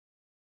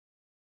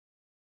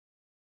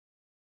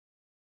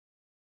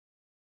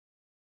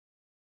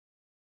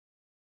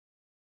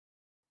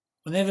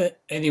Whenever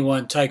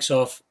anyone takes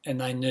off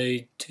and they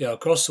need to go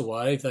across the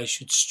wave, they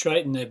should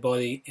straighten their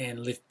body and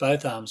lift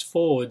both arms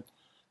forward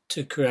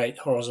to create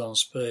horizontal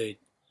speed.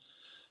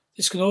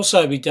 This can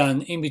also be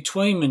done in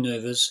between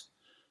manoeuvres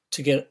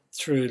to get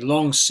through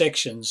long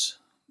sections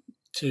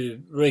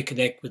to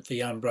reconnect with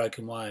the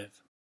unbroken wave.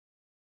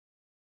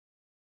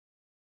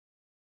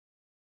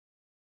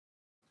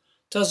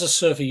 Does the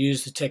surfer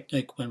use the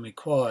technique when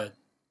required?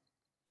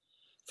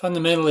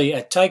 Fundamentally,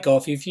 at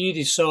takeoff, if you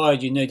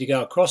decide you need to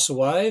go across the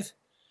wave,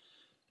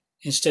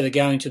 instead of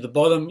going to the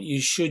bottom, you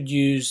should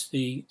use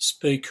the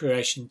speed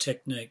creation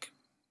technique.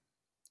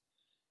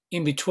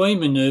 In between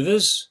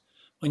manoeuvres,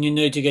 when you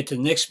need to get to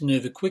the next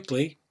manoeuvre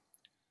quickly,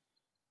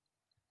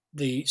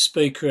 the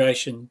speed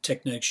creation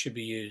technique should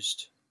be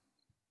used.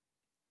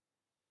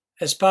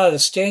 As part of the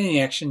standing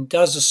action,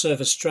 does the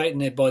surfer straighten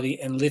their body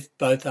and lift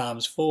both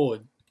arms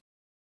forward?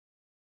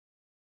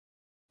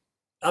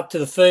 Up to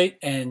the feet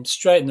and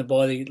straighten the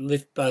body,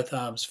 lift both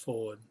arms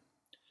forward.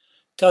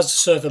 Does the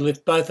surfer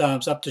lift both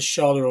arms up to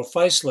shoulder or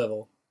face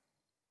level?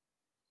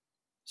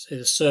 See,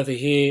 the surfer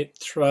here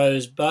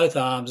throws both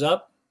arms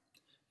up,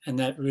 and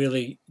that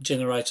really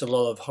generates a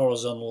lot of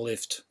horizontal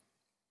lift.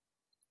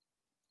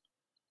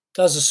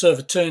 Does the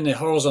surfer turn their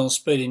horizontal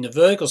speed into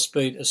vertical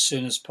speed as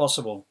soon as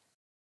possible?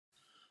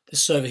 The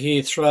surfer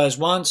here throws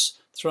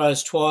once,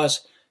 throws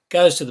twice,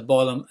 goes to the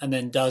bottom, and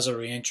then does a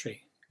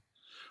re-entry.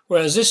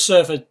 Whereas this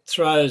surfer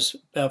throws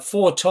about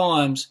 4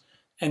 times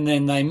and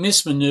then they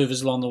miss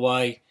manoeuvres along the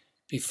way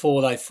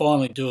before they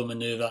finally do a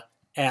manoeuvre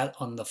out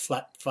on the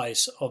flat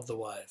face of the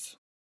wave.